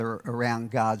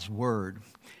around God's Word.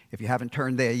 If you haven't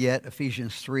turned there yet,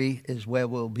 Ephesians 3 is where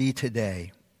we'll be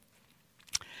today.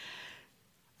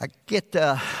 I get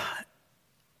the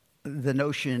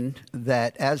notion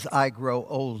that as I grow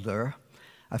older,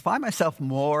 I find myself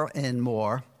more and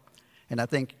more, and I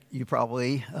think you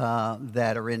probably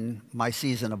that are in my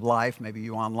season of life, maybe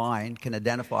you online, can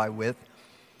identify with,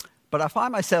 but I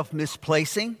find myself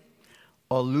misplacing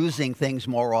or losing things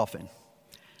more often.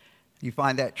 You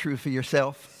find that true for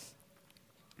yourself?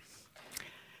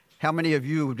 How many of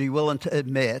you would be willing to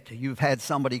admit you've had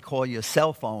somebody call your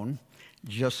cell phone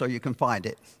just so you can find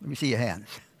it? Let me see your hands.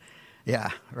 Yeah,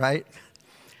 right?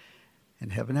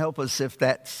 And heaven help us if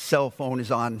that cell phone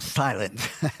is on silent.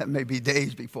 Maybe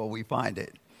days before we find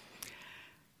it.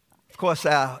 Of course,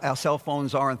 our cell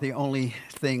phones aren't the only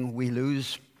thing we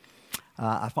lose.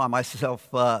 I find myself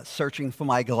searching for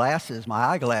my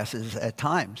eyeglasses at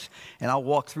times. And I'll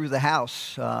walk through the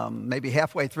house, maybe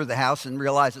halfway through the house, and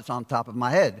realize it's on top of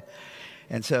my head.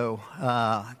 And so,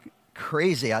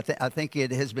 crazy. I think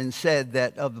it has been said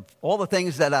that of all the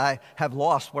things that I have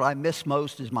lost, what I miss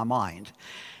most is my mind.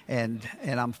 And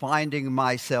I'm finding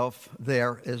myself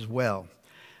there as well.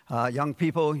 Young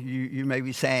people, you may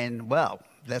be saying, well,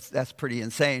 that's pretty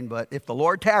insane. But if the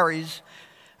Lord tarries,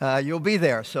 you'll be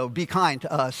there. So be kind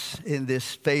to us in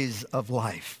this phase of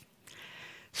life.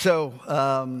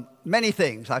 So many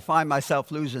things. I find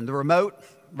myself losing the remote,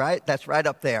 right? That's right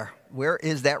up there. Where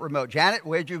is that remote? Janet,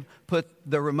 where'd you put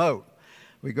the remote?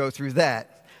 We go through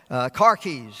that. Car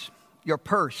keys, your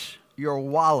purse, your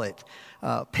wallet,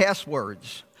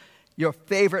 passwords, your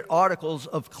favorite articles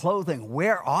of clothing.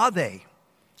 Where are they?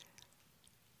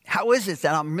 How is it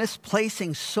that I'm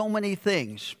misplacing so many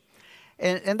things?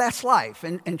 And that's life.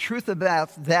 And truth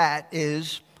about that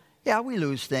is, yeah, we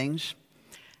lose things.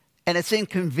 And it's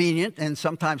inconvenient and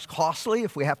sometimes costly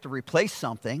if we have to replace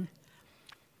something.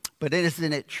 But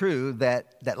isn't it true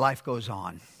that life goes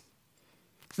on?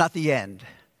 It's not the end.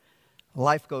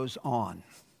 Life goes on.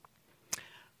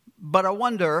 But I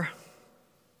wonder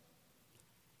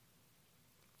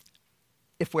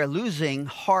if we're losing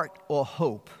heart or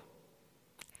hope,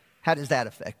 how does that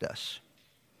affect us?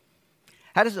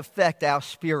 How does it affect our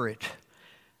spirit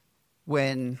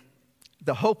when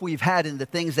the hope we've had in the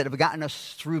things that have gotten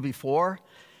us through before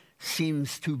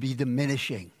seems to be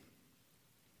diminishing?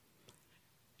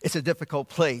 It's a difficult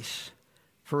place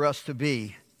for us to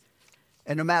be.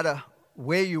 And no matter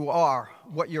where you are,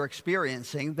 what you're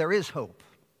experiencing, there is hope.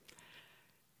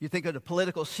 You think of the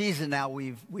political season now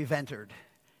we've entered,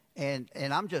 and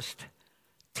I'm just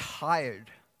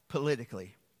tired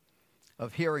politically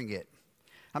of hearing it.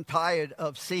 I'm tired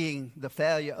of seeing the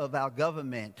failure of our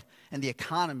government and the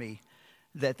economy,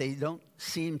 that they don't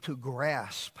seem to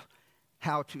grasp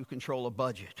how to control a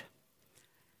budget.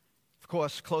 Of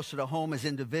course, closer to home as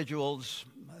individuals,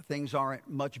 things aren't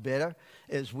much better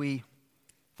as we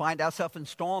find ourselves in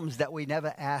storms that we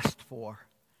never asked for.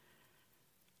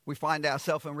 We find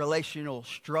ourselves in relational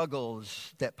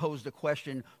struggles that pose the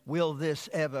question, will this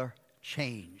ever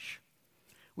change?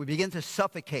 We begin to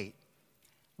suffocate.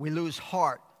 We lose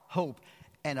heart, hope,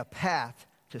 and a path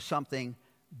to something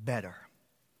better.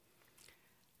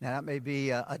 Now, that may be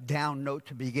a down note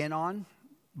to begin on,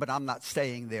 but I'm not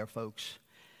staying there, folks.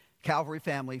 Calvary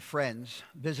family, friends,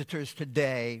 visitors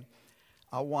today,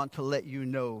 I want to let you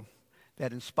know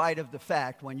that in spite of the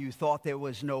fact when you thought there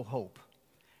was no hope,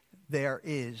 there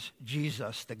is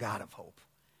Jesus, the God of hope.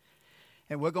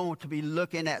 And we're going to be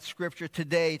looking at Scripture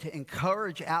today to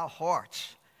encourage our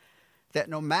hearts that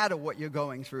no matter what you're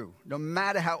going through, no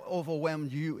matter how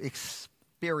overwhelmed you're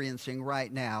experiencing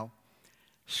right now,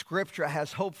 Scripture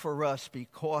has hope for us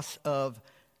because of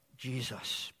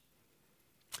Jesus.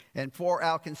 And for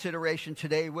our consideration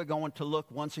today, we're going to look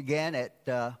once again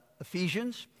at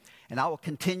Ephesians. And I will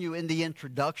continue in the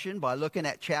introduction by looking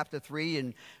at chapter 3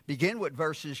 and begin with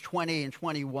verses 20 and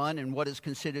 21 and what is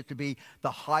considered to be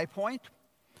the high point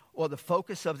or the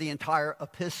focus of the entire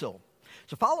epistle.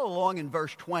 So follow along in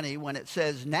verse 20 when it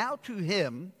says, now to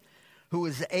him who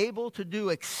is able to do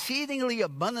exceedingly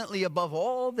abundantly above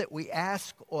all that we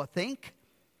ask or think,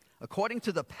 according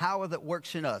to the power that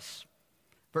works in us.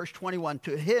 Verse 21,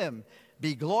 to him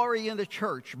be glory in the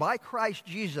church by Christ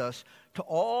Jesus to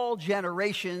all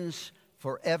generations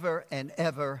forever and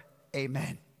ever.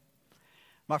 Amen.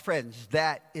 My friends,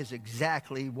 that is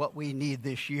exactly what we need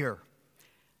this year.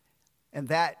 And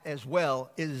that as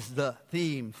well is the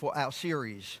theme for our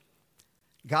series.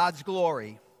 God's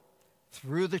glory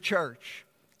through the church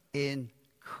in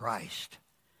Christ.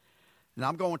 And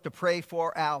I'm going to pray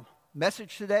for our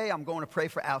message today. I'm going to pray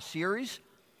for our series.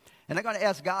 And I'm going to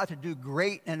ask God to do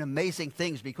great and amazing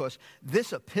things because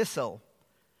this epistle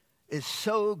is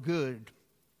so good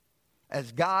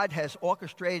as God has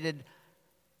orchestrated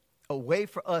a way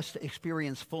for us to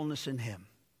experience fullness in him.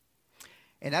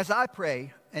 And as I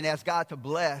pray and ask God to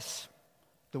bless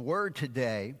the word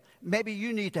today, maybe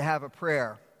you need to have a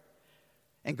prayer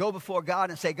and go before God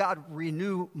and say, God,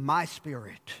 renew my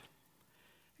spirit.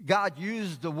 God,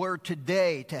 use the word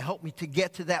today to help me to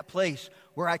get to that place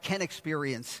where I can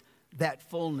experience that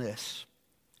fullness.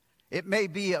 It may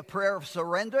be a prayer of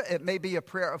surrender. It may be a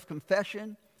prayer of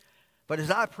confession. But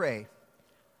as I pray,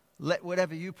 let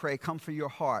whatever you pray come from your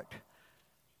heart,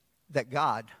 that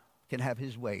God can have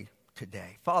his way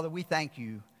today. Father, we thank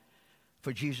you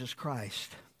for Jesus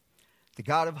Christ, the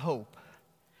God of hope.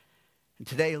 And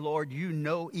today, Lord, you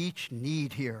know each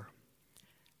need here.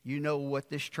 You know what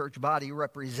this church body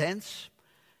represents,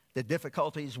 the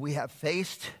difficulties we have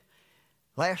faced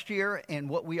last year and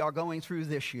what we are going through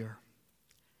this year.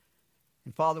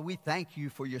 And Father, we thank you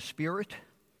for your Spirit.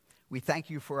 We thank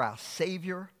you for our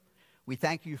Savior. We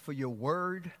thank you for your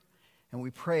word. And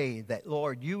we pray that,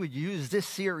 Lord, you would use this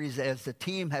series as the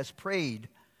team has prayed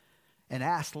and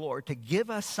asked, Lord, to give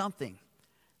us something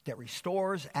that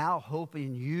restores our hope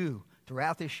in you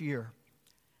throughout this year,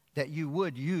 that you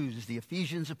would use the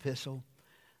Ephesians epistle,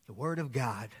 the word of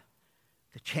God,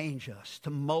 to change us, to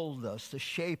mold us, to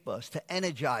shape us, to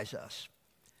energize us,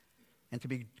 and to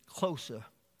be closer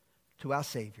to our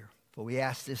Savior. For we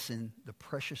ask this in the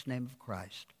precious name of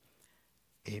Christ.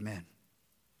 Amen.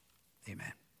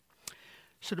 Amen.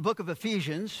 So the book of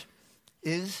Ephesians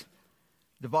is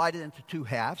divided into two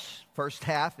halves. First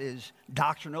half is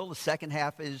doctrinal. The second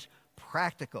half is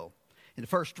practical. In the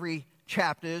first three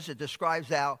chapters, it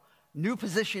describes our new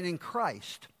position in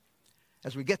Christ.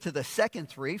 As we get to the second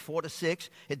three, 4 to 6,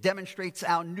 it demonstrates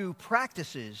our new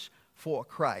practices for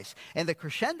Christ. And the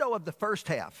crescendo of the first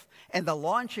half and the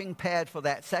launching pad for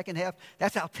that second half,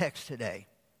 that's our text today.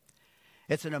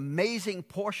 It's an amazing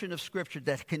portion of Scripture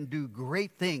that can do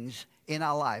great things in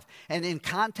our life. And in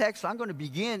context, I'm going to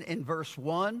begin in verse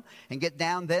 1 and get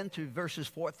down then to verses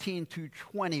 14 to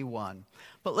 21.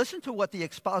 But listen to what the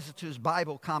Expositor's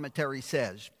Bible commentary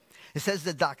says. It says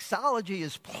the doxology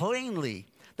is plainly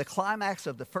the climax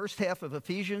of the first half of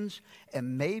Ephesians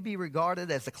and may be regarded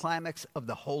as the climax of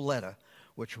the whole letter,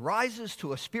 which rises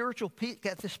to a spiritual peak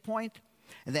at this point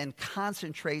and then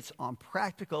concentrates on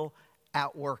practical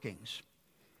outworkings.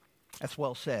 That's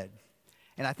well said.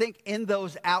 And I think in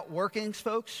those outworkings,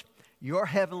 folks, your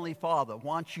Heavenly Father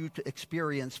wants you to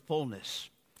experience fullness.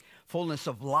 Fullness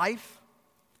of life,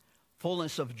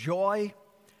 fullness of joy,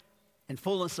 and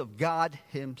fullness of God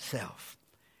himself.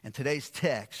 And today's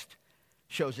text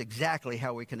shows exactly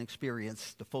how we can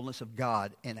experience the fullness of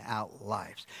God in our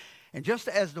lives. And just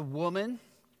as the woman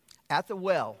at the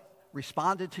well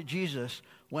responded to Jesus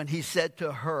when he said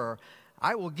to her,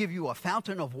 I will give you a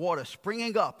fountain of water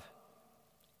springing up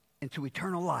into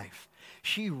eternal life.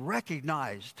 She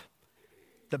recognized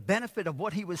the benefit of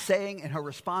what he was saying, and her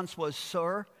response was,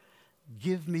 Sir,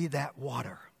 give me that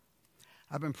water.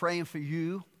 I've been praying for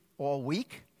you all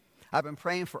week. I've been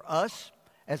praying for us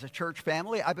as a church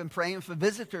family. I've been praying for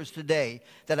visitors today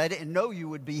that I didn't know you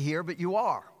would be here, but you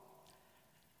are.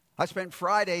 I spent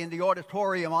Friday in the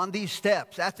auditorium on these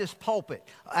steps, at this pulpit,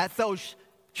 at those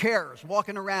chairs,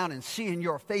 walking around and seeing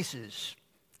your faces.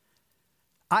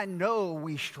 I know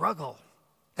we struggle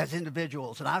as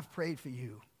individuals, and I've prayed for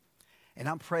you. And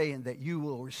I'm praying that you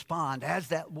will respond as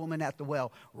that woman at the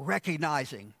well,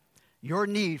 recognizing your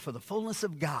need for the fullness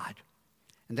of God,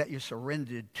 and that you're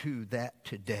surrendered to that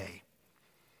today.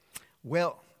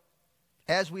 Well,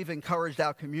 as we've encouraged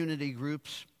our community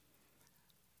groups,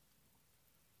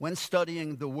 when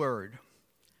studying the Word,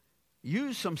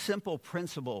 use some simple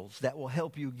principles that will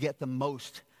help you get the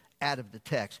most out of the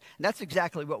text. And that's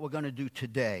exactly what we're going to do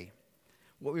today.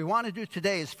 What we want to do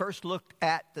today is first look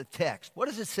at the text. What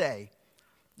does it say?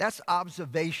 That's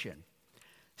observation.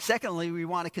 Secondly, we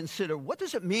want to consider, what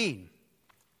does it mean?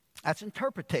 That's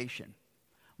interpretation.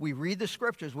 We read the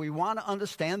Scriptures. We want to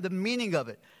understand the meaning of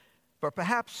it. But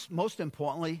perhaps most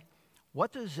importantly,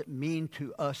 what does it mean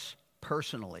to us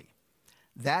personally?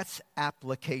 That's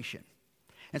application.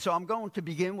 And so I'm going to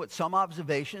begin with some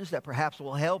observations that perhaps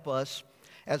will help us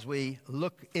as we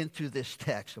look into this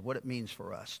text of what it means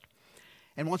for us.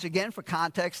 And once again, for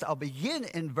context, I'll begin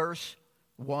in verse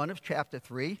 1 of chapter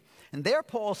 3. And there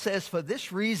Paul says, for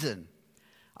this reason,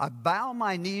 I bow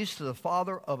my knees to the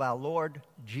Father of our Lord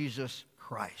Jesus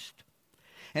Christ.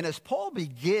 And as Paul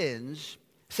begins,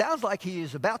 sounds like he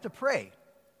is about to pray.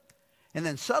 And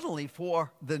then suddenly,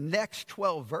 for the next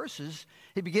 12 verses,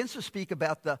 he begins to speak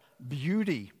about the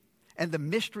beauty and the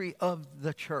mystery of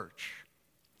the church.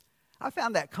 I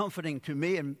found that comforting to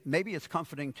me, and maybe it's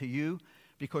comforting to you,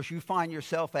 because you find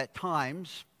yourself at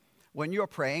times when you're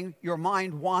praying, your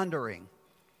mind wandering.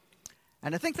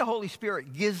 And I think the Holy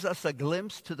Spirit gives us a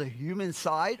glimpse to the human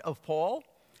side of Paul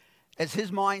as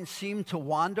his mind seemed to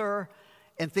wander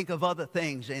and think of other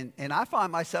things. And I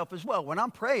find myself as well. When I'm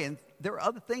praying, there are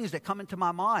other things that come into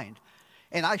my mind.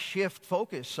 And I shift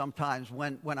focus sometimes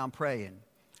when I'm praying.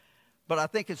 But I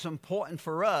think it's important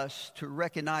for us to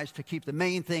recognize, to keep the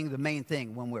main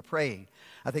thing when we're praying.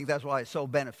 I think that's why it's so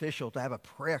beneficial to have a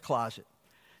prayer closet,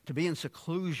 to be in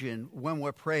seclusion when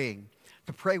we're praying,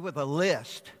 to pray with a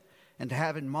list, and to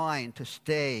have in mind to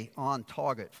stay on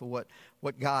target for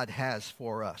what God has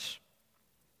for us.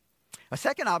 A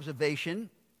second observation,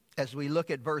 as we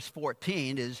look at verse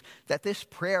 14, is that this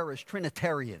prayer is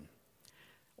Trinitarian.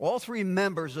 All three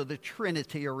members of the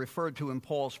Trinity are referred to in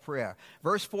Paul's prayer.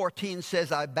 Verse 14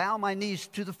 says, I bow my knees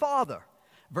to the Father.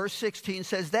 Verse 16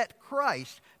 says, that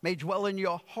Christ may dwell in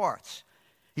your hearts.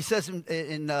 He says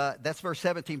that's verse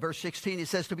 17. Verse 16, he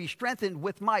says, to be strengthened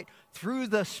with might through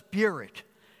the Spirit.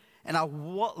 And I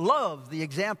love the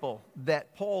example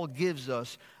that Paul gives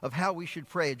us of how we should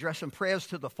pray, addressing prayers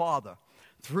to the Father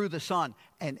through the Son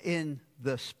and in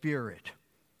the Spirit.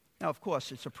 Now, of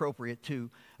course, it's appropriate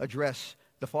to address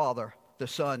the Father, the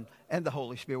Son, and the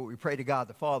Holy Spirit. We pray to God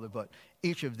the Father, but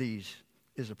each of these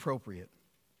is appropriate.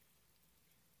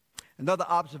 Another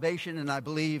observation, and I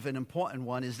believe an important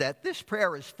one, is that this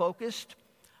prayer is focused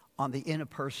on the inner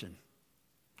person,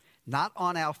 not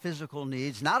on our physical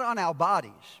needs, not on our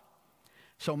bodies.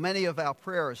 So many of our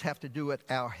prayers have to do with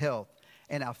our health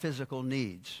and our physical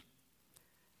needs.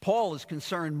 Paul is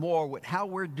concerned more with how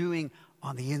we're doing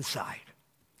on the inside.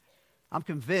 I'm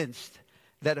convinced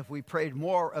that if we prayed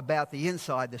more about the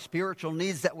inside, the spiritual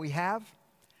needs that we have,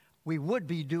 we would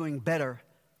be doing better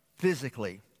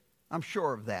physically. I'm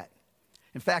sure of that.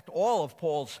 In fact, all of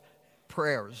Paul's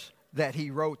prayers that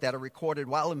he wrote that are recorded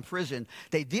while in prison,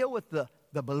 they deal with the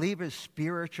believer's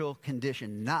spiritual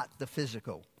condition, not the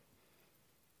physical.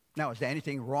 Now, is there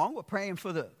anything wrong with praying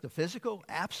for the physical?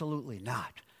 Absolutely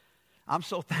not. I'm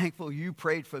so thankful you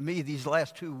prayed for me these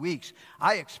last 2 weeks.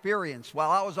 I experienced,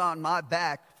 while I was on my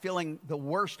back feeling the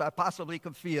worst I possibly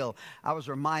could feel, I was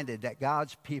reminded that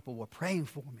God's people were praying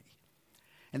for me.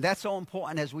 And that's so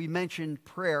important as we mentioned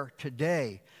prayer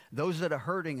today, those that are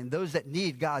hurting and those that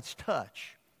need God's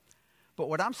touch. But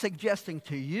what I'm suggesting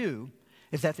to you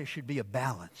is that there should be a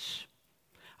balance.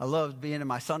 I loved being in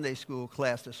my Sunday school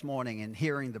class this morning and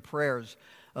hearing the prayers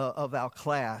of our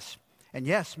class. And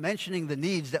yes, mentioning the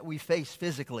needs that we face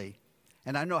physically.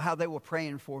 And I know how they were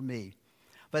praying for me.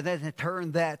 But then to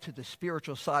turn that to the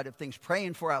spiritual side of things,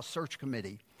 praying for our search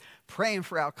committee, praying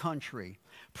for our country,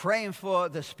 praying for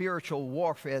the spiritual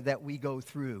warfare that we go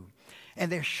through.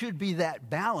 And there should be that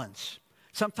balance.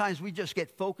 Sometimes we just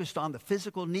get focused on the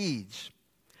physical needs.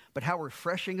 But how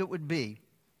refreshing it would be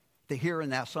to hear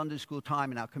in our Sunday school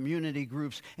time, in our community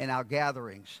groups, in our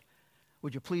gatherings,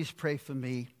 would you please pray for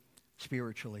me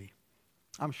spiritually?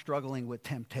 I'm struggling with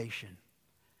temptation.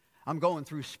 I'm going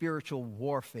through spiritual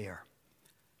warfare.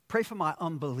 Pray for my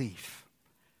unbelief.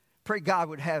 Pray God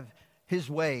would have his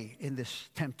way in this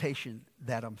temptation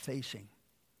that I'm facing.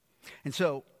 And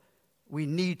so we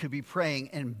need to be praying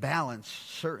in balance,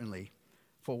 certainly,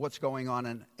 for what's going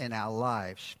on in our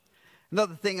lives.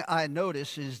 Another thing I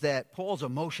notice is that Paul's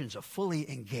emotions are fully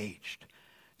engaged.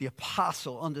 The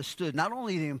apostle understood not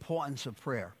only the importance of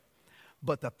prayer,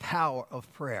 but the power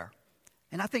of prayer.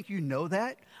 And I think you know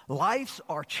that. Lives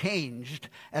are changed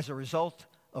as a result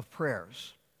of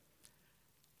prayers.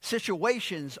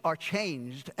 Situations are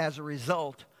changed as a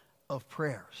result of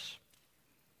prayers.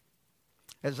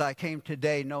 As I came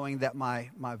today knowing that my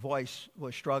voice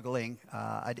was struggling,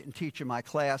 I didn't teach in my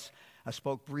class. I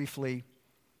spoke briefly.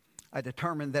 I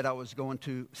determined that I was going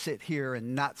to sit here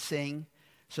and not sing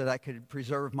so that I could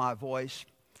preserve my voice.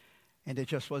 And it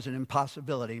just was an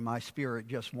impossibility. My spirit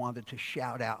just wanted to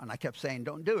shout out. And I kept saying,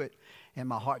 don't do it. And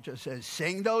my heart just says,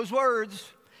 sing those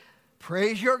words.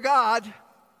 Praise your God.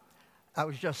 I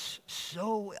was just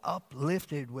so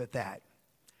uplifted with that.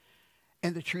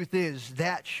 And the truth is,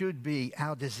 that should be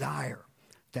our desire,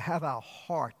 to have our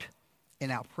heart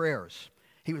in our prayers.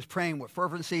 He was praying with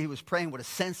fervency. He was praying with a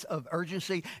sense of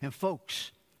urgency. And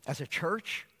folks, as a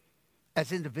church,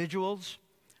 as individuals,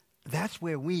 that's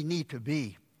where we need to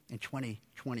be in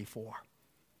 2024.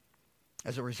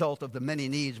 As a result of the many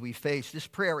needs we face, this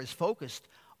prayer is focused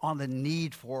on the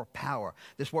need for power.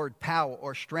 This word power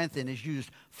or strengthen is used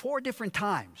 4 different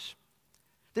times.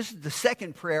 This is the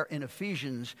second prayer in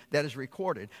Ephesians that is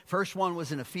recorded. First one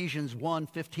was in Ephesians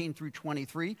 1:15 through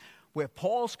 23, where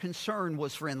Paul's concern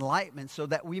was for enlightenment so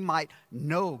that we might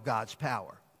know God's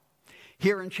power.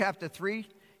 Here in chapter 3,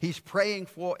 he's praying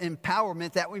for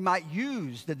empowerment that we might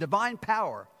use the divine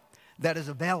power that is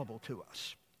available to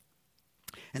us.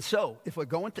 And so, if we're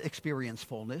going to experience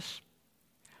fullness,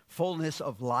 fullness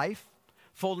of life,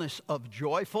 fullness of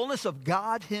joy, fullness of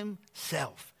God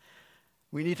himself,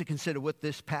 we need to consider what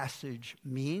this passage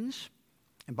means,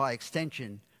 and by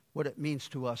extension, what it means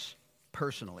to us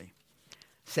personally.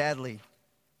 Sadly,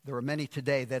 there are many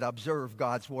today that observe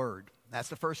God's word. That's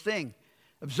the first thing.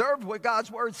 Observe what God's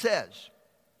word says.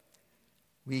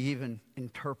 We even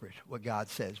interpret what God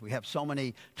says. We have so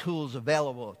many tools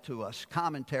available to us,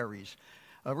 commentaries,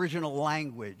 original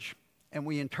language, and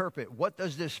we interpret. What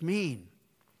does this mean?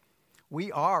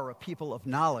 We are a people of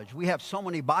knowledge. We have so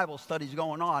many Bible studies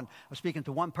going on. I was speaking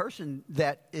to one person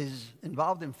that is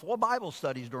involved in 4 Bible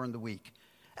studies during the week.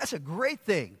 That's a great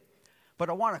thing. But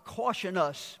I want to caution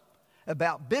us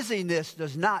about busyness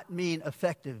does not mean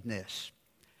effectiveness.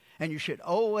 And you should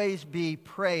always be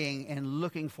praying and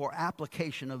looking for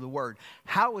application of the word.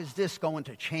 How is this going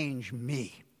to change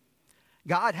me?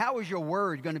 God, how is your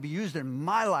word going to be used in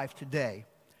my life today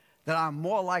that I'm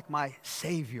more like my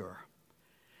Savior?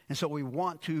 And so we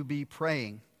want to be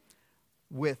praying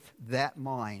with that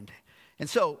mind. And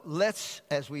so let's,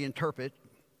 as we interpret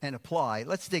and apply,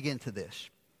 let's dig into this.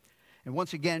 And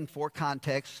once again, for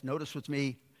context, notice with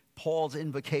me Paul's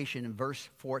invocation in verse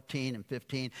 14 and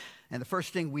 15. And the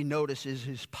first thing we notice is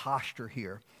his posture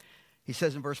here. He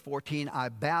says in verse 14, I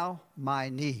bow my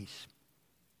knees.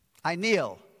 I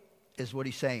kneel, is what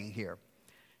he's saying here.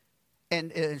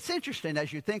 And it's interesting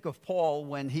as you think of Paul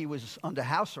when he was under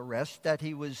house arrest that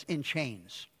he was in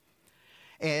chains.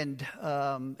 And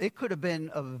it could have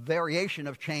been a variation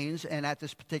of chains, and at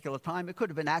this particular time, it could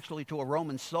have been actually to a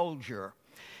Roman soldier.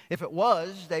 If it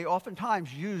was, they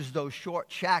oftentimes used those short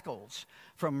shackles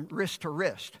from wrist to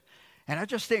wrist. And I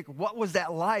just think, what was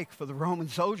that like for the Roman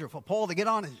soldier, for Paul to get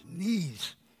on his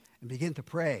knees and begin to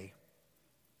pray?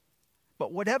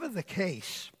 But whatever the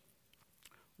case,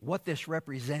 what this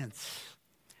represents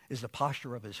is the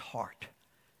posture of his heart.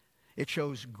 It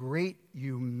shows great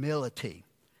humility.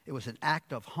 It was an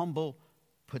act of humble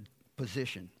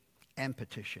position and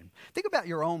petition. Think about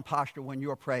your own posture when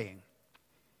you're praying.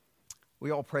 We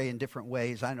all pray in different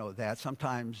ways. I know that.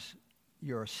 Sometimes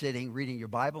you're sitting, reading your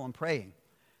Bible and praying.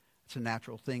 It's a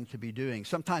natural thing to be doing.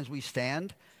 Sometimes we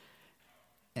stand,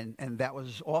 and that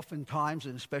was oftentimes,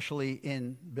 and especially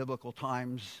in biblical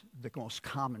times, the most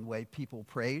common way people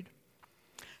prayed.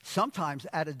 Sometimes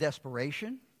out of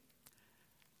desperation,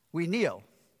 we kneel.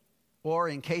 Or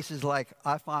in cases like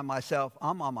I find myself,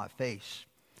 I'm on my face.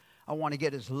 I want to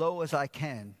get as low as I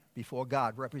can before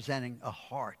God, representing a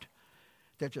heart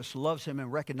that just loves him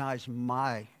and recognizes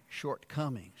my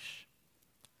shortcomings.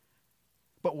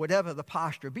 But whatever the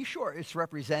posture, be sure it's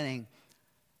representing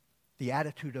the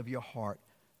attitude of your heart,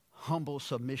 humble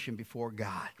submission before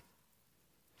God.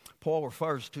 Paul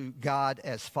refers to God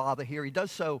as Father here. He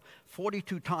does so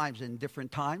 42 times in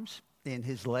different times in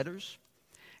his letters.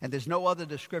 And there's no other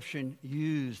description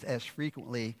used as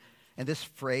frequently. And this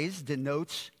phrase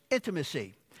denotes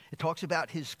intimacy. It talks about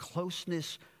his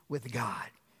closeness with God.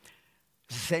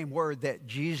 It's the same word that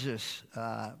Jesus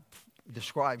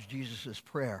describes Jesus'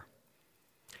 prayer.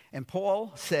 And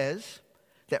Paul says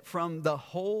that from the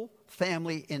whole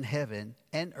family in heaven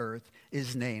and earth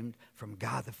is named from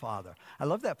God the Father. I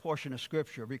love that portion of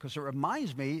Scripture because it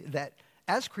reminds me that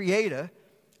as Creator,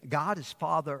 God is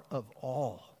Father of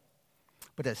all.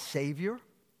 But as Savior,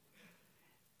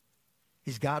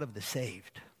 he's God of the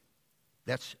saved.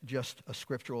 That's just a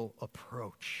scriptural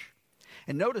approach.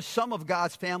 And notice some of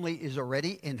God's family is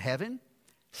already in heaven,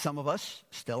 some of us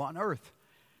still on earth.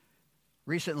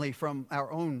 Recently from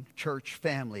our own church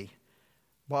family,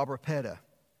 Barbara Petta,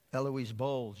 Eloise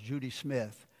Bowles, Judy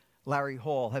Smith, Larry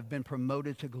Hall have been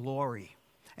promoted to glory,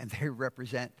 and they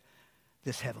represent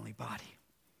this heavenly body.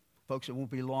 Folks, it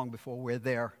won't be long before we're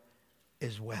there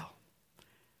as well.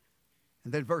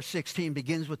 And then verse 16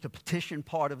 begins with the petition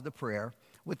part of the prayer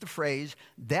with the phrase,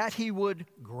 that he would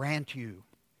grant you.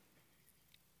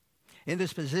 In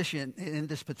this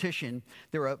petition,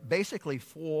 there are basically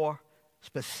 4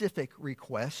 specific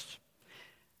requests.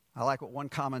 I like what one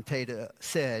commentator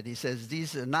said. He says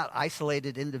these are not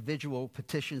isolated individual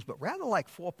petitions, but rather like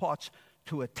 4 parts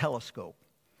to a telescope.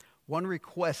 One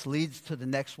request leads to the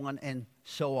next one, and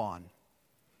so on.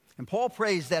 And Paul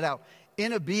prays that our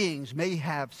inner beings may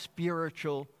have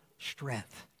spiritual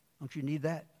strength. Don't you need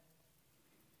that?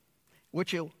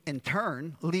 Which will, in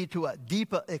turn, lead to a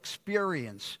deeper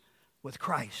experience with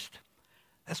Christ.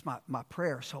 That's my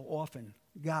prayer so often.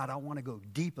 God, I want to go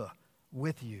deeper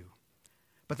with you.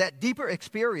 But that deeper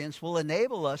experience will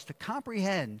enable us to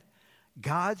comprehend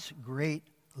God's great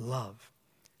love.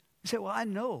 You say, well, I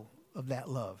know of that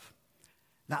love.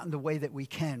 Not in the way that we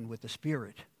can with the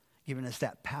Spirit, giving us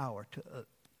that power to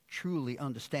truly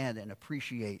understand and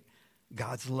appreciate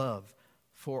God's love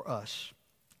for us.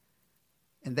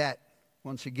 And that,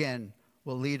 once again,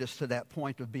 will lead us to that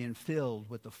point of being filled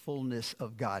with the fullness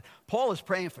of God. Paul is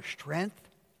praying for strength,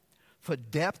 for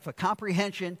depth, for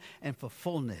comprehension, and for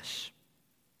fullness.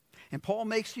 And Paul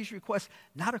makes these requests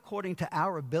not according to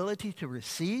our ability to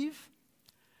receive,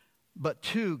 but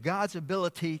to God's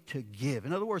ability to give.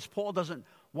 In other words, Paul doesn't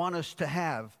want us to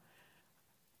have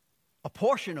a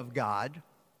portion of God.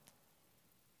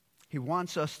 He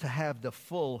wants us to have the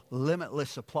full, limitless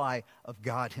supply of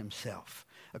God himself.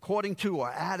 According to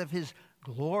or out of his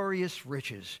glorious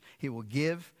riches, he will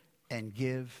give and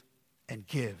give and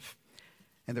give.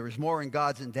 And there is more in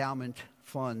God's endowment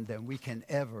fund than we can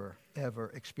ever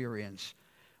experience.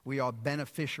 We are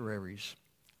beneficiaries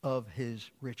of his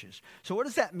riches. So what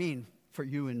does that mean for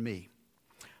you and me?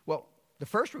 Well, the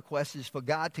first request is for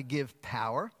God to give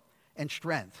power and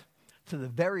strength to the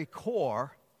very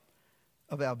core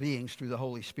of our beings through the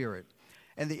Holy Spirit.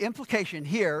 And the implication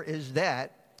here is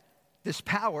that this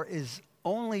power is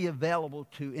only available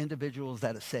to individuals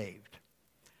that are saved.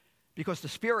 Because the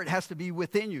Spirit has to be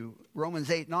within you. Romans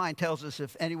 8:9 tells us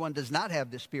if anyone does not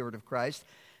have the Spirit of Christ,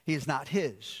 he is not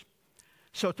his.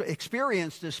 So to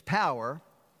experience this power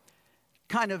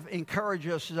kind of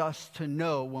encourages us to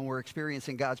know when we're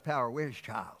experiencing God's power, we're his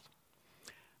child.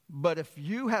 But if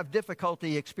you have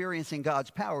difficulty experiencing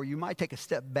God's power, you might take a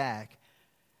step back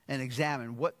and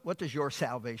examine what does your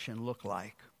salvation look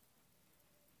like?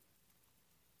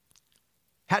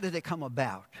 How did it come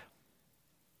about?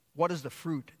 What is the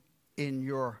fruit in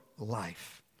your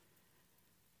life?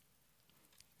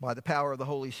 By the power of the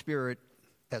Holy Spirit,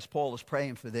 as Paul is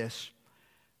praying for this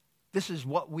is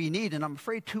what we need. And I'm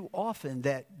afraid too often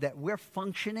that we're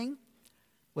functioning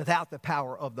without the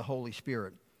power of the Holy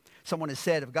Spirit. Someone has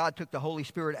said if God took the Holy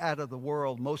Spirit out of the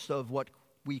world, most of what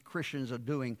we Christians are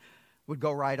doing would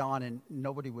go right on and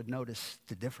nobody would notice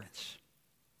the difference.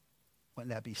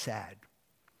 Wouldn't that be sad?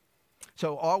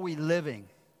 So are we living,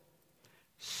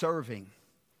 serving,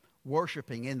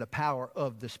 worshiping in the power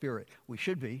of the Spirit? We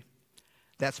should be.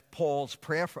 That's Paul's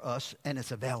prayer for us, and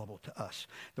it's available to us.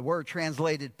 The word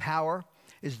translated power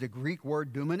is the Greek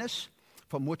word dunamis,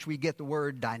 from which we get the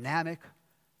word dynamic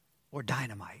or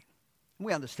dynamite. And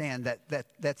we understand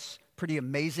that's pretty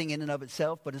amazing in and of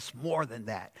itself, but it's more than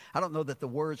that. I don't know that the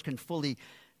words can fully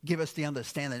give us the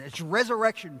understanding. It's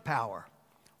resurrection power,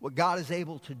 what God is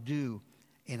able to do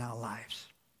in our lives.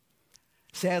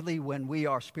 Sadly, when we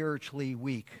are spiritually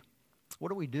weak,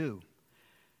 what do?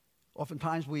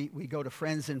 Oftentimes we go to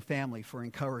friends and family for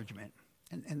encouragement,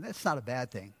 and that's not a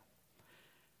bad thing.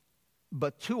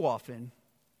 But too often,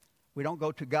 we don't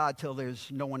go to God till there's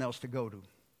no one else to go to.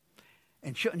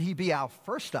 And shouldn't he be our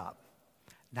first stop,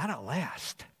 not our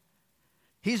last?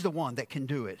 He's the one that can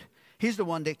do it. He's the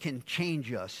one that can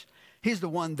change us. He's the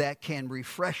one that can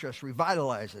refresh us,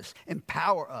 revitalize us,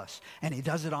 empower us. And he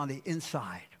does it on the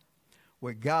inside,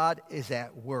 where God is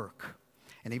at work.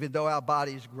 And even though our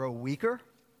bodies grow weaker,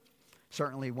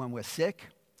 certainly when we're sick,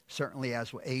 certainly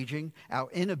as we're aging, our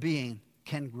inner being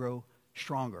can grow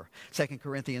stronger. 2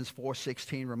 Corinthians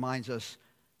 4:16 reminds us,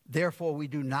 therefore we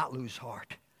do not lose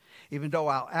heart. Even though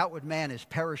our outward man is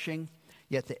perishing,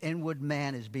 yet the inward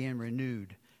man is being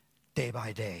renewed day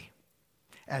by day.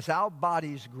 As our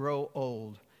bodies grow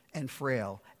old and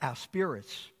frail, our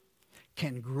spirits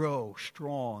can grow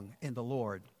strong in the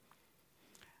Lord.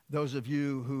 Those of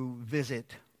you who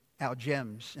visit our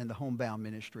gems in the homebound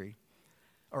ministry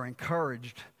are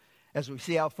encouraged as we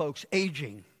see our folks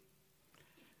aging,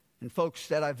 and folks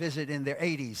that I visit in their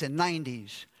 80s and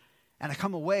 90s. And I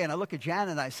come away and I look at Jan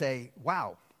and I say,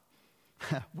 wow,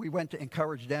 we went to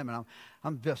encourage them, and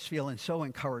I'm just feeling so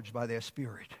encouraged by their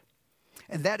spirit.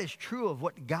 And that is true of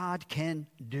what God can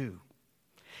do.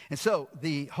 And so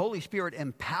the Holy Spirit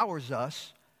empowers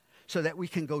us so that we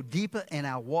can go deeper in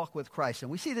our walk with Christ.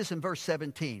 And we see this in verse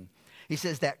 17. He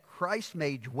says that Christ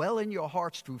may dwell in your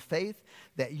hearts through faith,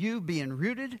 that you being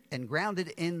rooted and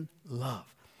grounded in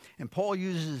love. And Paul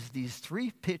uses these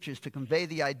three pitches to convey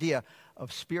the idea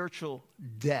of spiritual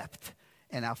depth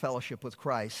in our fellowship with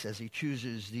Christ as he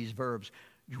chooses these verbs: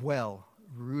 dwell,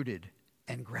 rooted,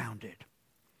 and grounded.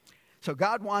 So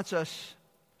God wants us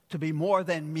to be more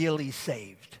than merely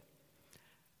saved.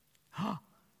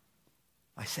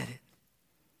 I said it.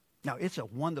 Now, it's a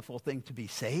wonderful thing to be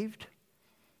saved,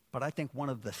 but I think one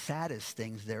of the saddest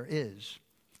things there is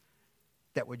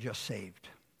that we're just saved.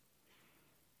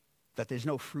 that there's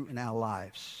no fruit in our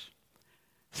lives,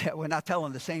 that we're not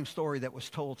telling the same story that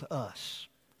was told to us,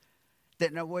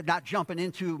 that we're not jumping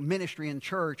into ministry in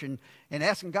church and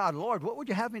asking God, Lord, what would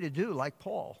you have me to do, like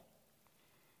Paul?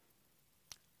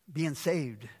 Being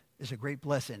saved is a great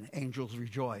blessing. Angels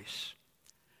rejoice.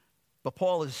 But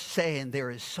Paul is saying there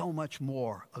is so much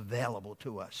more available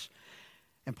to us.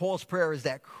 And Paul's prayer is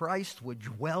that Christ would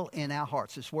dwell in our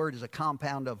hearts. This word is a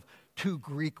compound of two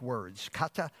Greek words,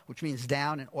 kata, which means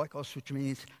down, and oikos, which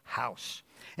means house.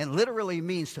 And literally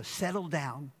means to settle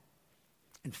down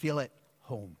and feel at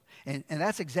home. And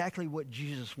that's exactly what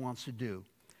Jesus wants to do.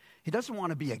 He doesn't want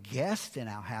to be a guest in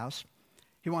our house.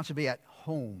 He wants to be at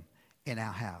home in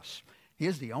our house. He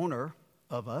is the owner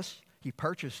of us. He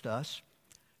purchased us.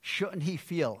 Shouldn't he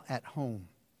feel at home?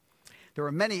 There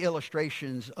are many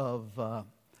illustrations of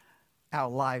our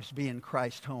lives being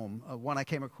Christ's home. One I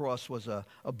came across was a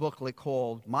booklet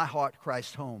called My Heart,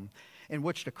 Christ's Home, in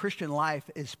which the Christian life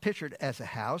is pictured as a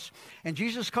house. And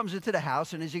Jesus comes into the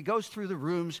house, and as he goes through the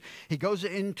rooms, he goes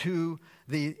into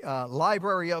the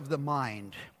library of the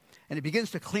mind, and he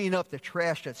begins to clean up the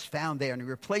trash that's found there, and he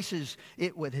replaces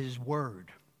it with his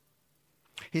word.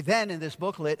 He then, in this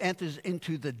booklet, enters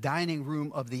into the dining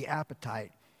room of the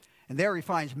appetite. And there he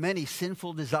finds many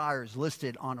sinful desires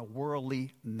listed on a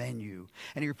worldly menu.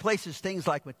 And he replaces things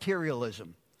like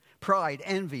materialism, pride,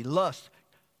 envy, lust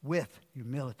with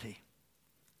humility,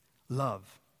 love,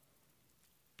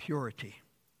 purity.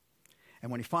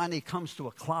 And when he finally comes to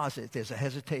a closet, there's a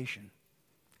hesitation.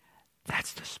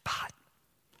 That's the spot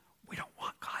we don't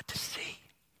want God to see.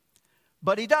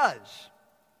 But he does.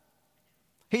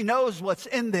 He knows what's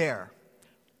in there.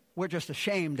 We're just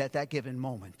ashamed at that given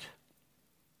moment.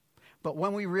 But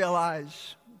when we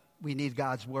realize we need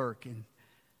God's work and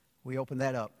we open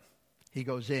that up, he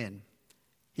goes in,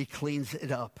 he cleans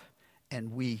it up,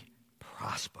 and we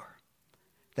prosper.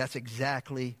 That's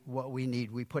exactly what we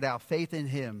need. We put our faith in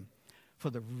him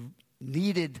for the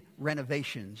needed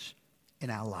renovations in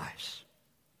our lives.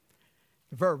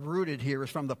 The verb rooted here is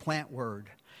from the plant word.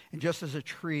 And just as a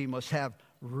tree must have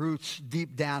roots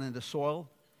deep down in the soil,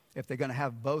 if they're going to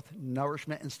have both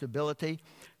nourishment and stability,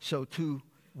 so too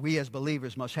we as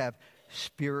believers must have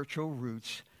spiritual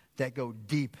roots that go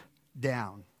deep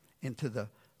down into the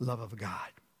love of God.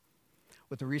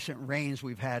 With the recent rains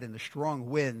we've had and the strong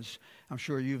winds, I'm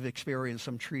sure you've experienced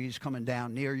some trees coming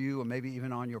down near you or maybe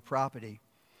even on your property.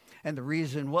 And the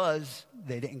reason was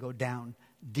they didn't go down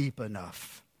deep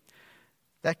enough.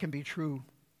 That can be true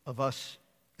of us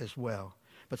as well.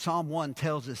 But Psalm 1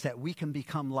 tells us that we can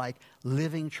become like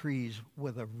living trees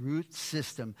with a root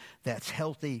system that's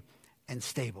healthy and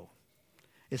stable.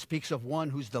 It speaks of one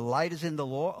whose delight is in the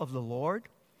law of the Lord,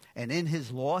 and in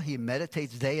his law he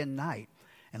meditates day and night.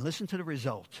 And listen to the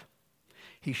result.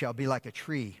 He shall be like a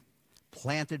tree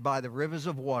planted by the rivers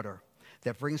of water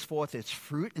that brings forth its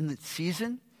fruit in its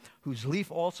season, whose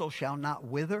leaf also shall not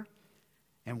wither.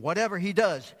 And whatever he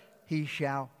does, he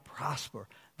shall prosper.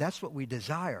 That's what we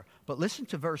desire. But listen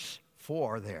to verse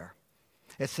 4 there.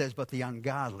 It says, but the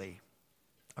ungodly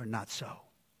are not so.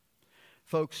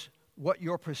 Folks, what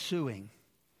you're pursuing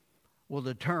will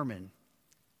determine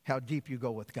how deep you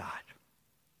go with God.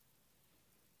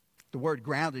 The word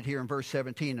grounded here in verse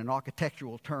 17, an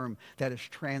architectural term that is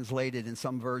translated in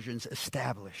some versions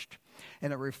established.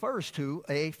 And it refers to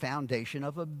a foundation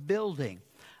of a building.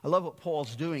 I love what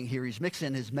Paul's doing here. He's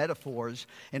mixing his metaphors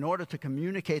in order to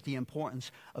communicate the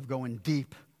importance of going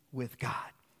deep with God.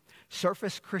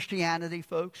 Surface Christianity,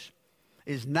 folks,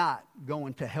 is not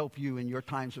going to help you in your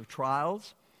times of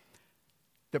trials,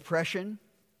 depression,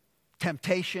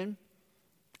 temptation,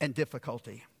 and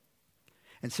difficulty.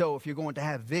 And so if you're going to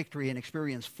have victory and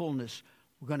experience fullness,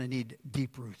 we're going to need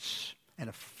deep roots and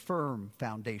a firm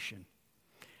foundation.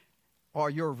 Are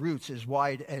your roots as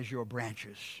wide as your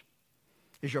branches?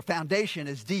 Is your foundation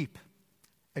as deep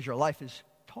as your life is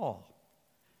tall?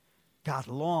 God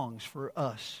longs for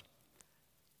us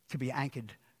to be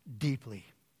anchored deeply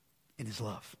in his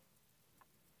love.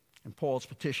 In Paul's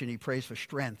petition, he prays for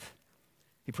strength.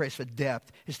 He prays for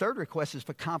depth. His third request is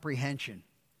for comprehension.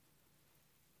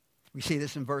 We see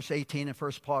this in verse 18 and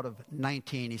first part of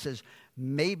 19. He says,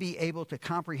 may be able to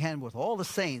comprehend with all the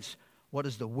saints what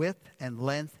is the width and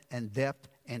length and depth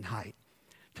and height,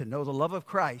 to know the love of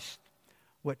Christ,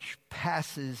 which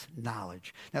passes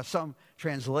knowledge. Now, some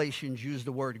translations use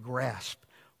the word grasp,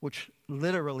 which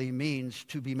literally means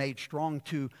to be made strong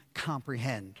to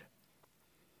comprehend.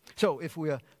 So if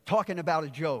we're talking about a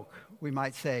joke, we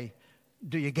might say,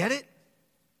 do you get it?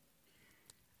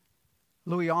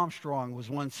 Louis Armstrong was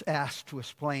once asked to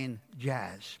explain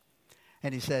jazz.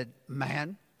 And he said,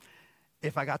 man,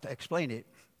 if I got to explain it,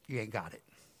 you ain't got it.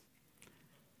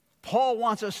 Paul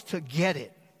wants us to get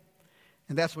it.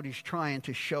 And that's what he's trying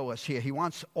to show us here. He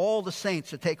wants all the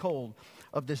saints to take hold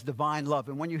of this divine love.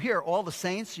 And when you hear all the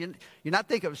saints, you're not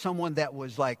thinking of someone that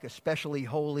was like especially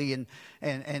holy and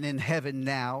in heaven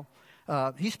now.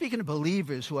 He's speaking of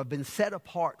believers who have been set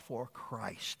apart for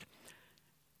Christ.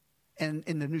 And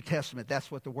in the New Testament,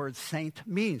 that's what the word saint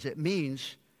means. It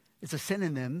means it's a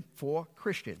synonym for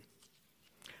Christian.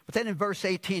 But then in verse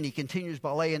 18, he continues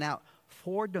by laying out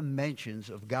 4 dimensions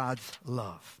of God's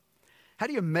love. How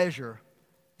do you measure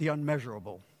the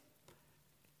unmeasurable?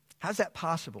 How's that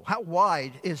possible? How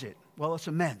wide is it? Well, it's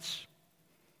immense.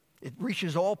 It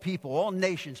reaches all people, all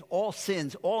nations, all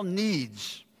sins, all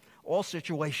needs, all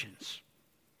situations.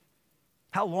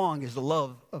 How long is the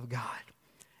love of God?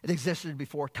 It existed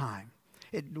before time.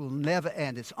 It will never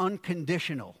end. It's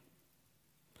unconditional.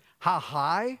 How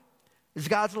high is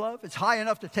God's love? It's high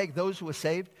enough to take those who are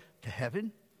saved to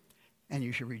heaven, and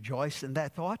you should rejoice in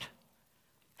that thought.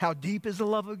 How deep is the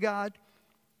love of God?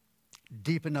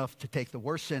 Deep enough to take the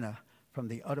worst sinner from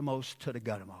the uttermost to the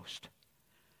guttermost.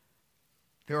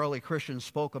 The early Christians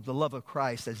spoke of the love of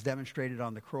Christ as demonstrated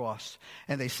on the cross,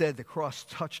 and they said the cross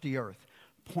touched the earth,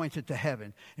 pointed to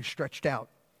heaven, and stretched out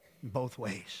in both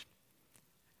ways.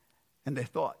 And their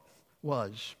thought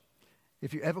was,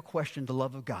 if you ever questioned the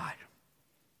love of God,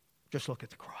 just look at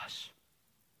the cross.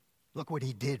 Look what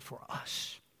he did for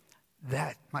us.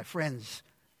 That, my friends,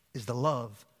 is the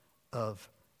love of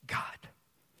God.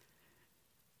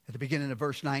 At the beginning of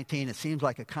verse 19, it seems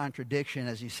like a contradiction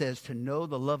as he says, to know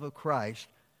the love of Christ,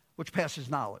 which passes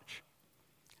knowledge.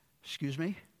 Excuse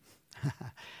me?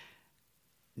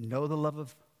 Know the love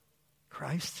of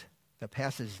Christ that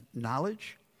passes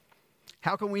knowledge?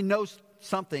 How can we know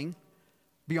something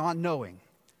beyond knowing?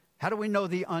 How do we know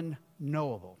the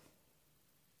unknowable?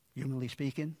 Humanly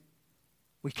speaking,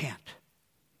 we can't.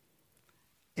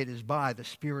 It is by the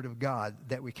Spirit of God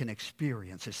that we can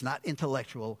experience. It's not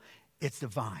intellectual, it's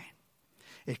divine.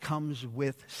 It comes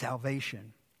with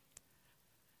salvation.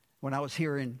 When I was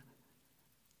hearing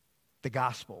the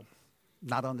gospel,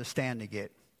 not understanding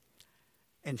it,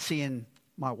 and seeing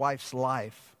my wife's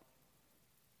life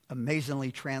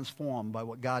amazingly transformed by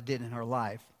what God did in her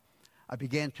life, I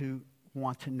began to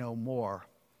want to know more.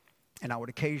 And I would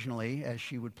occasionally, as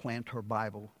she would plant her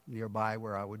Bible nearby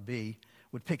where I would be,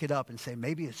 would pick it up and say,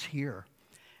 maybe it's here.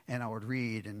 And I would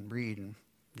read, and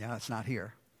yeah, it's not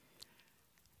here.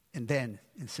 And then,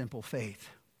 in simple faith,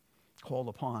 called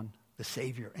upon the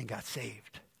Savior and got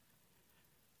saved.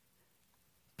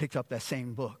 Picked up that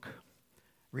same book,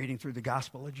 reading through the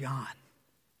Gospel of John,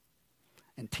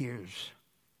 and tears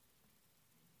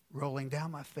rolling down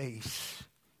my face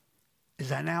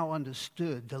as I now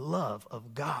understood the love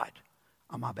of God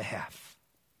on my behalf.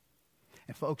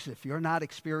 And folks, if you're not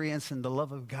experiencing the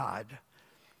love of God,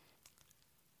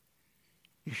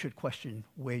 you should question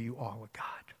where you are with God.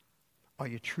 Are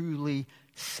you truly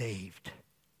saved?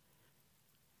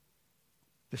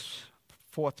 This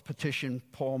 4th petition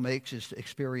Paul makes is to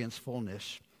experience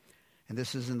fullness. And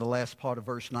this is in the last part of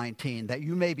verse 19, that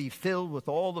you may be filled with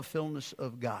all the fullness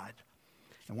of God.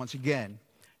 And once again,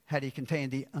 how do you contain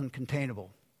the uncontainable?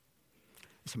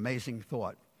 It's an amazing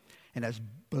thought. And as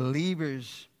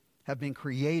believers have been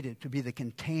created to be the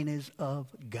containers of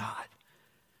God.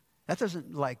 That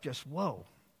doesn't like just, whoa,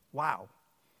 wow,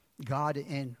 God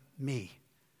in me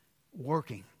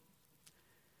working.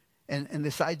 And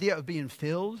this idea of being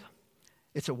filled,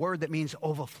 it's a word that means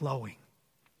overflowing,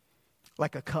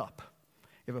 like a cup.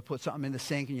 You ever put something in the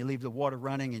sink and you leave the water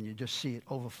running and you just see it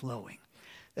overflowing?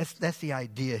 That's the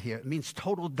idea here. It means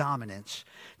total dominance,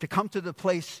 to come to the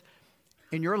place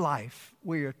in your life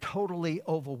where you're totally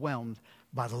overwhelmed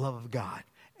by the love of God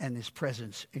and his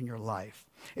presence in your life.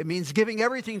 It means giving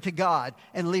everything to God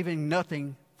and leaving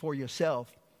nothing for yourself,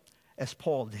 as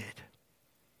Paul did.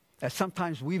 As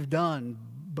sometimes we've done,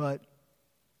 but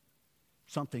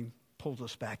something pulls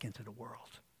us back into the world.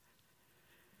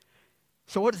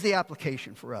 So what is the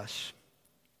application for us?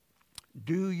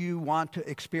 Do you want to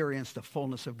experience the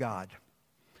fullness of God?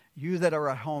 You that are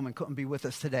at home and couldn't be with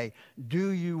us today, do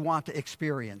you want to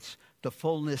experience the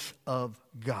fullness of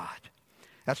God?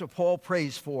 That's what Paul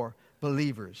prays for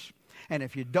believers. And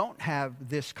if you don't have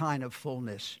this kind of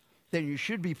fullness, then you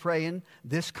should be praying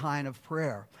this kind of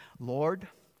prayer. Lord,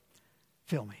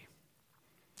 fill me.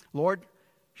 Lord,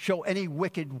 show any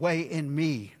wicked way in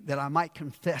me that I might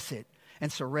confess it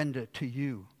and surrender to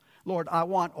you. Lord, I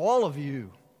want all of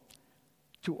you.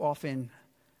 Too often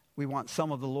we want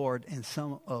some of the Lord and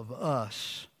some of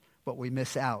us, but we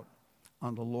miss out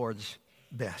on the Lord's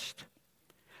best.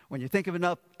 When you think of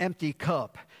an empty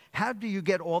cup, how do you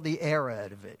get all the air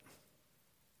out of it?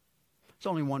 It's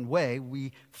only one way.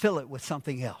 We fill it with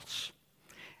something else.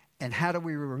 And how do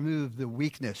we remove the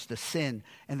weakness, the sin,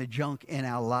 and the junk in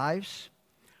our lives?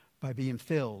 By being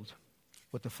filled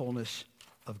with the fullness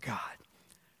of God.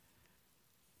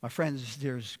 My friends,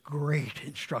 there's great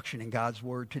instruction in God's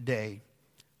word today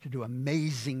to do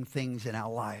amazing things in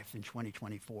our life in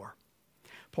 2024.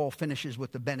 Paul finishes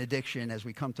with the benediction as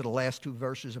we come to the last two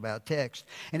verses of our text.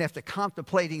 And after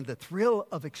contemplating the thrill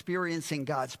of experiencing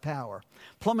God's power,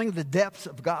 plumbing the depths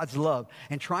of God's love,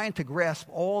 and trying to grasp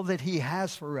all that he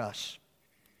has for us,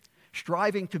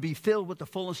 striving to be filled with the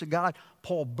fullness of God,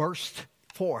 Paul burst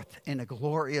forth in a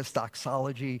glorious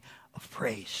doxology of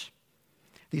praise.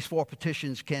 These four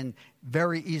petitions can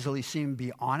very easily seem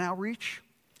beyond our reach,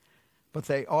 but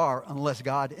they are unless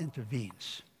God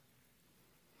intervenes.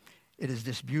 It is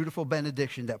this beautiful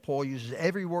benediction that Paul uses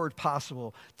every word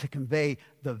possible to convey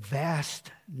the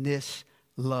vastness,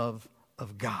 love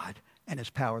of God and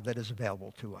his power that is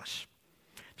available to us.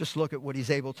 Just look at what he's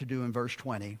able to do in verse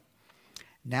 20.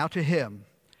 Now to him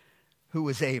who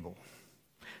is able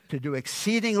to do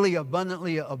exceedingly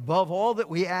abundantly above all that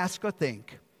we ask or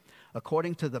think,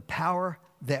 according to the power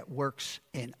that works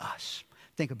in us.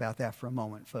 Think about that for a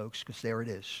moment, folks, because there it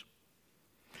is.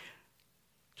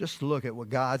 Just look at what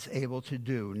God's able to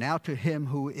do. Now to him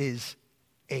who is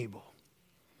able.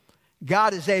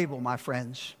 God is able, my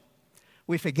friends.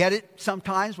 We forget it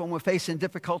sometimes when we're facing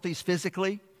difficulties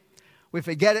physically. We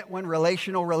forget it when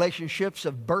relationships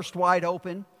have burst wide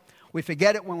open. We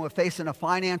forget it when we're facing a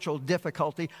financial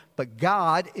difficulty. But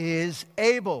God is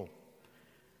able.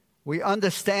 We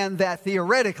understand that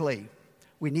theoretically.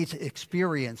 We need to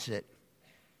experience it.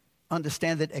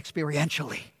 Understand it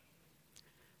experientially.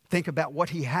 Think about what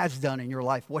he has done in your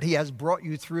life, what he has brought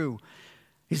you through.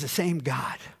 He's the same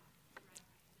God.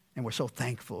 And we're so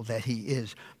thankful that he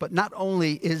is. But not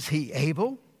only is he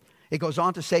able, it goes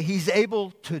on to say he's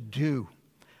able to do.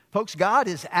 Folks, God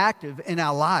is active in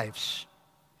our lives.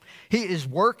 He is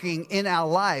working in our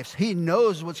lives. He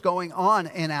knows what's going on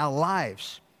in our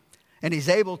lives. And he's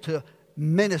able to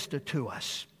minister to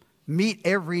us, meet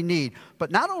every need.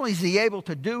 But not only is he able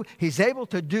to do, he's able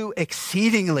to do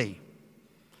exceedingly.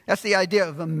 That's the idea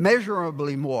of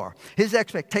immeasurably more. His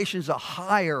expectations are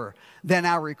higher than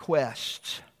our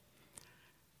requests.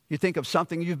 You think of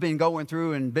something you've been going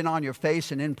through and been on your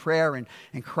face and in prayer and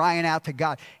crying out to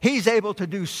God. He's able to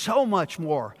do so much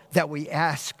more that we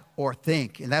ask or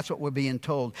think. And that's what we're being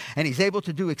told. And he's able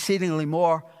to do exceedingly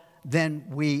more than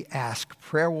we ask.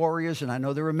 Prayer warriors, and I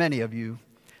know there are many of you,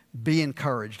 be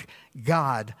encouraged.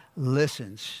 God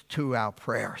listens to our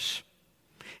prayers.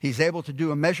 He's able to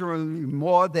do immeasurably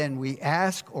more than we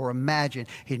ask or imagine.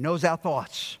 He knows our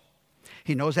thoughts.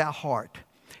 He knows our heart.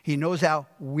 He knows our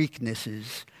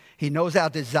weaknesses. He knows our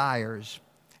desires.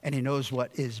 And he knows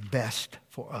what is best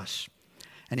for us.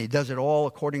 And he does it all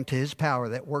according to his power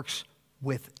that works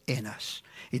within us.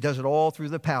 He does it all through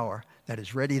the power that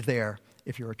is ready there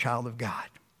if you're a child of God.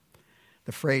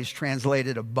 The phrase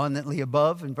translated abundantly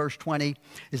above in verse 20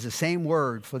 is the same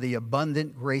word for the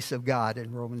abundant grace of God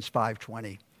in Romans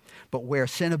 5:20. But where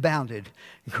sin abounded,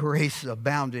 grace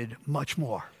abounded much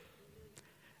more.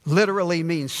 Literally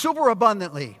means super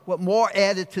abundantly. What more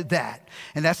added to that?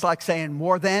 And that's like saying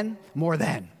more than, more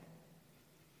than.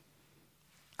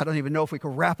 I don't even know if we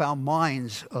can wrap our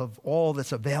minds of all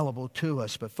that's available to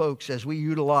us. But folks, as we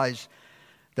utilize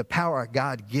the power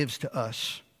God gives to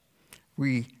us,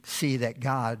 we see that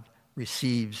God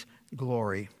receives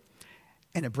glory.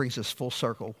 And it brings us full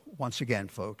circle once again,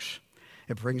 folks.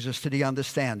 It brings us to the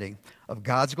understanding of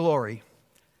God's glory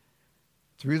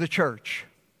through the church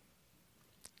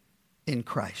in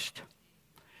Christ.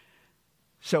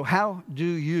 So how do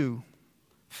you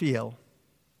feel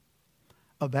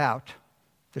about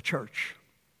the church?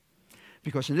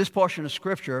 Because in this portion of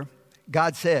Scripture,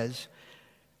 God says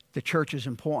the church is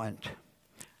important.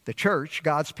 The church,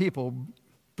 God's people,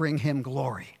 bring him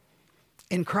glory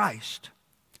in Christ.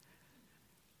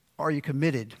 Are you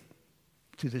committed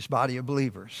to this body of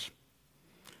believers?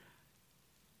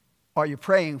 Are you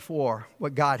praying for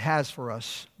what God has for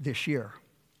us this year?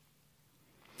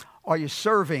 Are you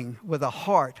serving with a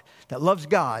heart that loves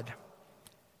God,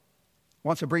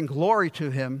 wants to bring glory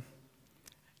to him,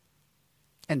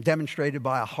 and demonstrated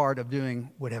by a heart of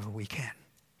doing whatever we can?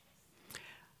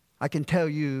 I can tell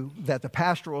you that the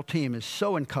pastoral team is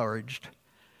so encouraged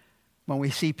when we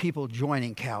see people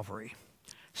joining Calvary.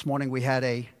 This morning we had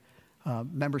a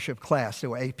membership class.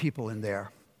 There were 8 people in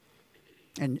there.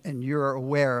 And you're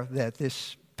aware that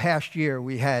this past year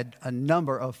we had a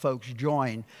number of folks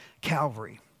join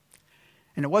Calvary.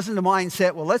 And it wasn't the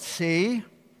mindset, well, let's see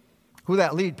who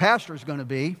that lead pastor is going to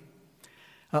be.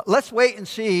 Let's wait and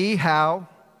see how,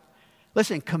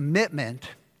 listen, commitment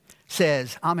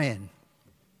says, I'm in.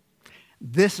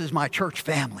 This is my church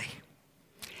family.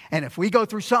 And if we go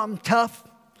through something tough,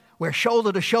 we're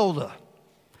shoulder to shoulder.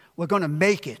 We're going to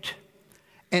make it.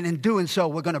 And in doing so,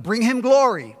 we're going to bring him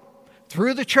glory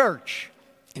through the church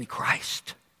in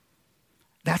Christ.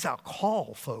 That's our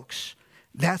call, folks.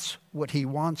 That's what he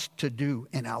wants to do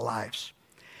in our lives.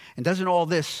 And doesn't all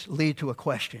this lead to a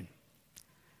question?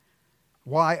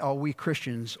 Why are we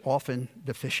Christians often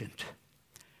deficient?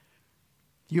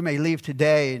 You may leave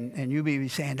today and you may be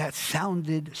saying, that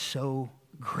sounded so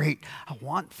great. I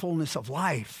want fullness of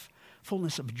life,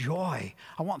 fullness of joy.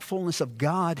 I want fullness of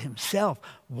God himself.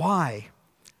 Why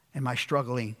am I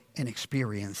struggling and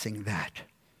experiencing that?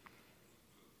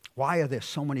 Why are there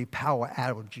so many power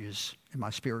outages in my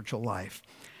spiritual life?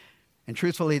 And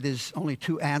truthfully, there's only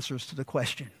two answers to the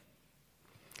question.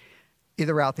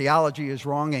 Either our theology is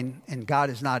wrong and God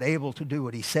is not able to do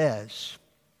what he says,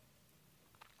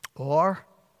 or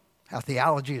our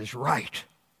theology is right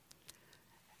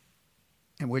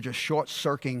and we're just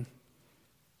short-circuiting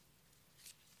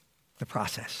the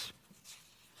process.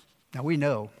 Now we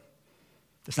know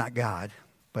it's not God,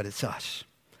 but it's us.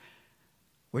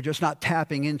 We're just not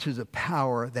tapping into the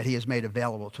power that he has made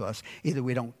available to us. Either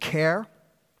we don't care,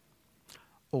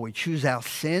 or we choose our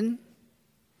sin,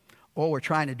 or we're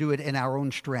trying to do it in our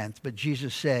own strength. But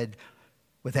Jesus said,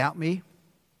 without me,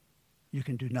 you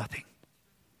can do nothing.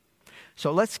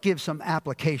 So let's give some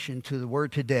application to the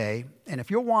word today. And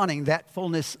if you're wanting that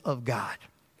fullness of God,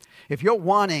 if you're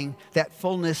wanting that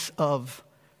fullness of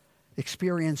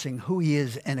experiencing who he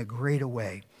is in a greater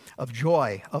way, of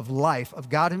joy, of life, of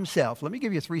God himself, let me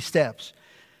give you 3 steps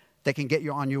that can get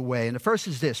you on your way. And the first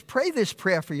is this: pray this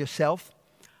prayer for yourself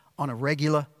on a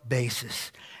regular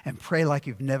basis, and pray like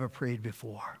you've never prayed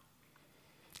before.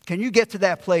 Can you get to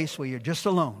that place where you're just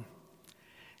alone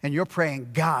and you're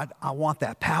praying, God, I want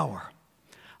that power.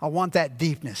 I want that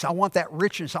deepness. I want that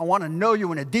richness. I want to know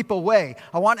you in a deeper way.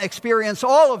 I want to experience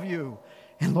all of you.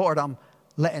 And Lord, I'm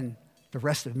letting the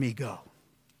rest of me go.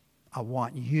 I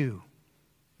want you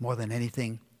more than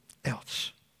anything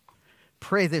else.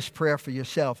 Pray this prayer for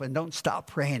yourself and don't stop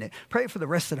praying it. Pray it for the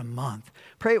rest of the month.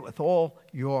 Pray it with all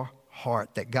your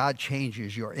heart that God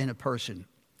changes your inner person.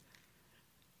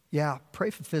 Yeah, pray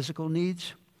for physical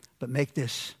needs, but make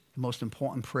this the most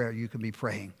important prayer you can be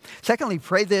praying. Secondly,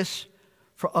 pray this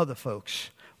for other folks.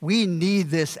 We need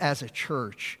this as a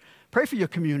church. Pray for your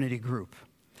community group.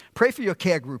 Pray for your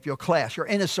care group, your class, your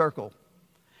inner circle.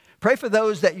 Pray for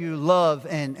those that you love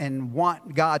and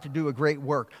want God to do a great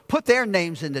work. Put their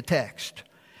names in the text.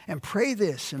 And pray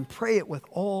this and pray it with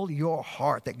all your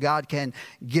heart that God can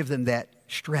give them that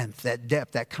strength, that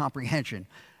depth, that comprehension,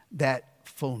 that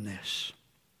fullness.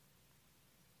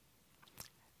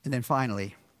 And then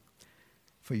finally,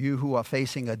 for you who are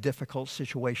facing a difficult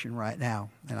situation right now,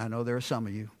 and I know there are some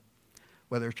of you,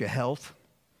 whether it's your health,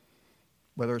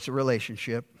 whether it's a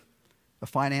relationship, a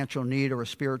financial need or a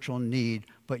spiritual need,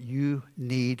 but you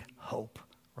need hope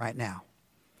right now.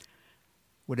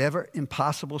 Whatever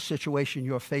impossible situation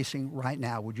you're facing right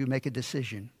now, would you make a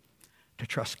decision to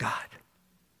trust God?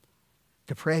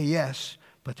 To pray, yes,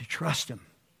 but to trust him.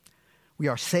 We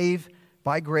are saved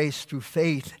by grace through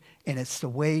faith, and it's the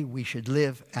way we should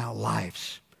live our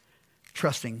lives,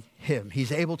 trusting him.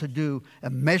 He's able to do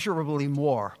immeasurably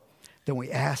more than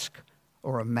we ask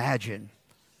or imagine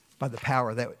by the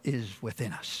power that is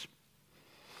within us.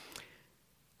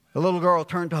 The little girl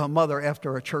turned to her mother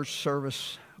after a church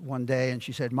service one day, and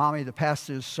she said, Mommy, the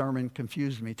pastor's sermon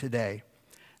confused me today.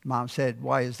 Mom said,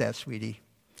 why is that, sweetie?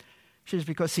 She says,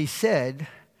 because he said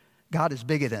God is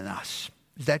bigger than us.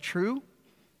 Is that true?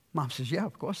 Mom says, yeah,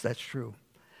 of course that's true.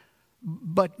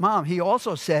 But Mom, he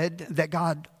also said that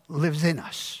God lives in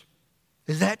us.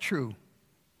 Is that true?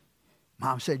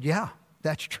 Mom said, yeah,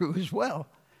 that's true as well.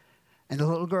 And the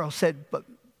little girl said,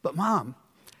 but Mom,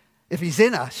 if he's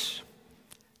in us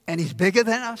and he's bigger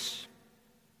than us,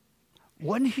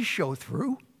 wouldn't he show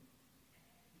through?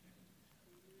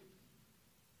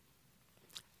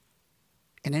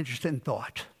 An interesting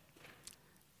thought.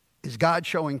 Is God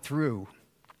showing through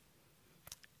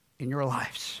in your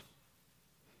lives?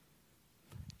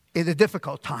 In the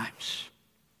difficult times?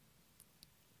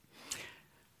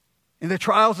 In the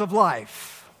trials of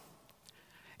life?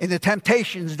 In the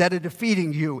temptations that are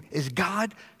defeating you? Is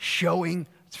God showing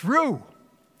through?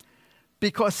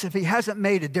 Because if he hasn't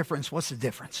made a difference, what's the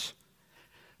difference?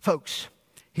 Folks,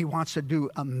 he wants to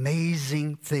do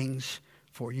amazing things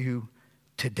for you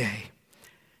today.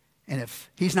 And if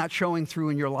he's not showing through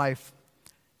in your life,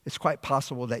 it's quite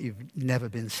possible that you've never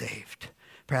been saved.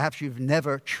 Perhaps you've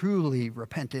never truly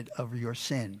repented of your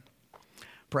sin.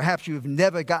 Perhaps you've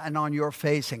never gotten on your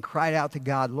face and cried out to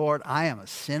God, Lord, I am a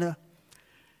sinner.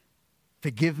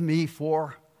 Forgive me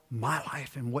for my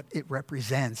life and what it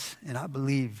represents. And I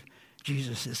believe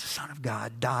Jesus is the Son of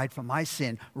God, died for my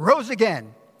sin, rose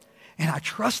again. And I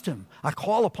trust him. I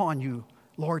call upon you,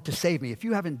 Lord, to save me. If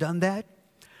you haven't done that,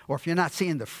 or if you're not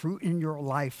seeing the fruit in your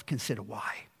life, consider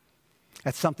why.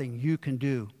 That's something you can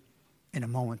do in a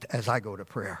moment as I go to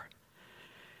prayer.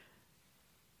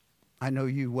 I know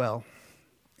you well,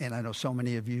 and I know so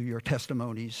many of you, your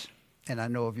testimonies, and I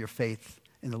know of your faith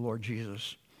in the Lord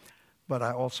Jesus. But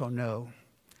I also know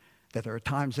that there are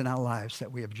times in our lives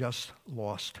that we have just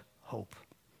lost hope.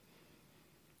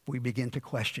 We begin to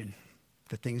question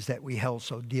the things that we held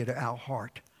so dear to our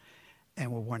heart,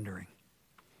 and we're wondering,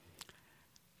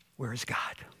 where is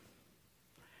God?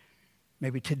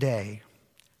 Maybe today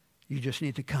you just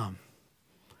need to come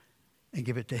and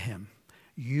give it to him.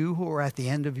 You who are at the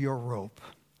end of your rope,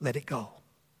 let it go.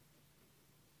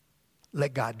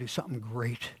 Let God do something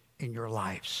great in your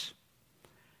lives.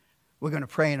 We're going to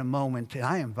pray in a moment, and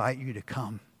I invite you to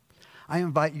come. I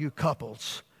invite you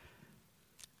couples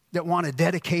that want to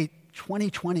dedicate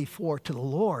 2024 to the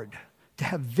Lord, to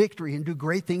have victory and do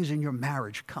great things in your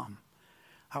marriage. Come.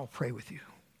 I'll pray with you.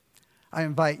 I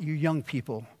invite you young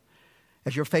people,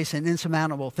 as you're facing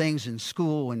insurmountable things in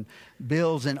school and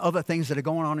bills and other things that are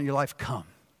going on in your life, come.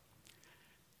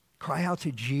 Cry out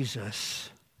to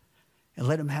Jesus and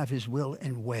let him have his will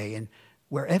and way. And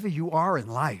wherever you are in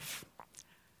life,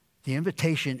 the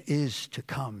invitation is to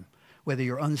come. Whether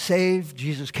you're unsaved,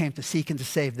 Jesus came to seek and to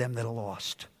save them that are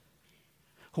lost.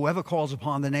 Whoever calls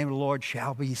upon the name of the Lord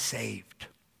shall be saved.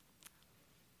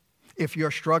 If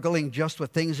you're struggling just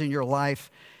with things in your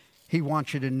life, he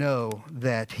wants you to know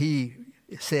that he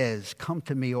says, come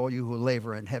to me, all you who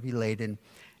labor and heavy laden,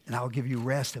 and I'll give you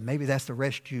rest. And maybe that's the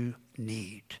rest you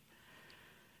need.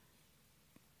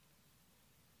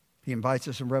 He invites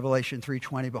us in Revelation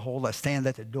 3:20, behold, I stand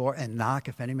at the door and knock.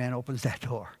 If any man opens that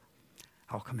door,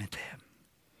 I'll come into him.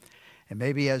 And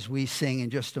maybe as we sing in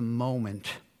just a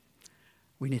moment,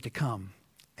 we need to come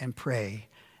and pray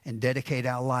and dedicate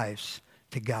our lives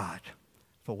to God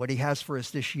for what he has for us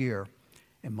this year,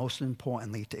 and most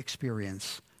importantly, to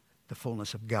experience the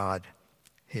fullness of God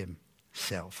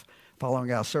himself.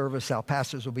 Following our service, our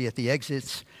pastors will be at the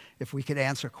exits. If we could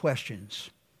answer questions,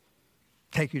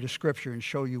 take you to Scripture and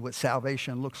show you what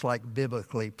salvation looks like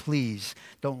biblically, please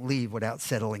don't leave without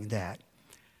settling that.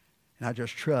 And I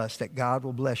just trust that God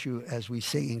will bless you as we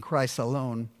sing in Christ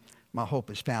alone. My hope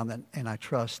is found, and I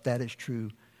trust that is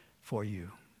true for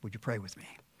you. Would you pray with me?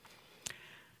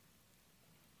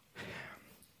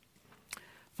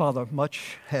 Father,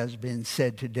 much has been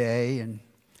said today, and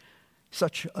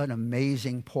such an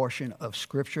amazing portion of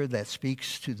Scripture that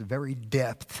speaks to the very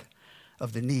depth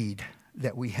of the need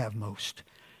that we have most,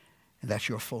 and that's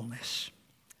your fullness.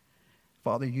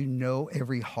 Father, you know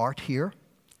every heart here.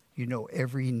 You know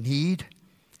every need.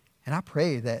 And I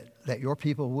pray that your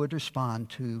people would respond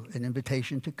to an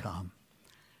invitation to come.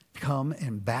 Come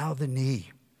and bow the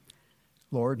knee.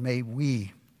 Lord, may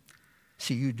we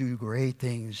see you do great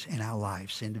things in our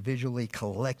lives, individually,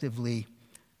 collectively.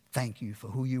 Thank you for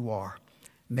who you are.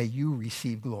 May you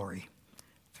receive glory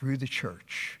through the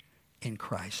church in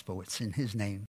Christ, for it's in his name